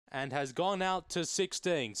and has gone out to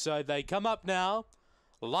 16. So they come up now.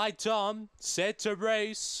 Lights on, set to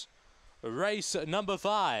race. Race number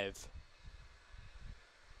 5.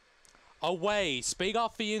 Away, speed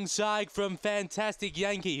off the inside from Fantastic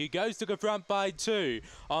Yankee, who goes to the front by 2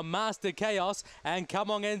 on Master Chaos, and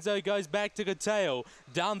Come On Enzo goes back to the tail.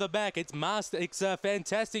 Down the back, it's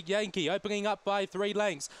Fantastic Yankee opening up by 3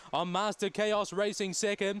 lengths on Master Chaos racing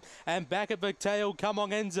second, and back at the tail, Come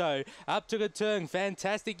On Enzo. Up to the turn,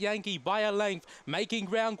 Fantastic Yankee by a length, making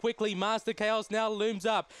ground quickly. Master Chaos now looms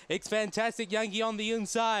up. It's Fantastic Yankee on the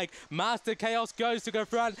inside. Master Chaos goes to the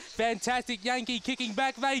front. Fantastic Yankee kicking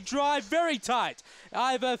back. They drive very tight.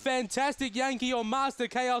 Either Fantastic Yankee or Master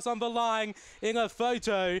Chaos on the line in a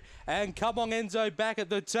photo, and Come On Enzo back at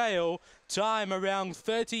the tail. Time around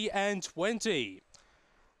 30 and 20.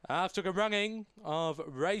 After the running of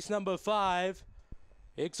race number 5,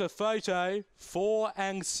 it's a photo 4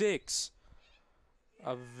 and 6.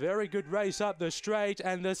 A very good race up the straight,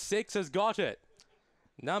 and the 6 has got it.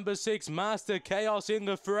 Number 6, Master Chaos in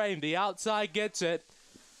the frame. The outside gets it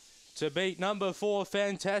to beat number 4,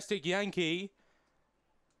 Fantastic Yankee.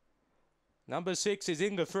 Number 6 is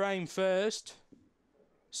in the frame first.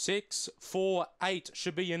 6, 4, 8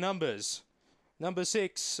 should be your numbers. Number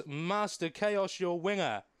 6, Master Chaos, your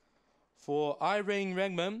winger. For Irene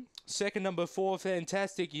Regman. Second, number 4,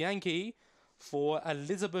 Fantastic Yankee for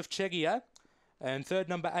Elizabeth Chegia. And third,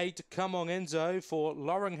 number 8, Come On Enzo for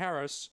Lauren Harris.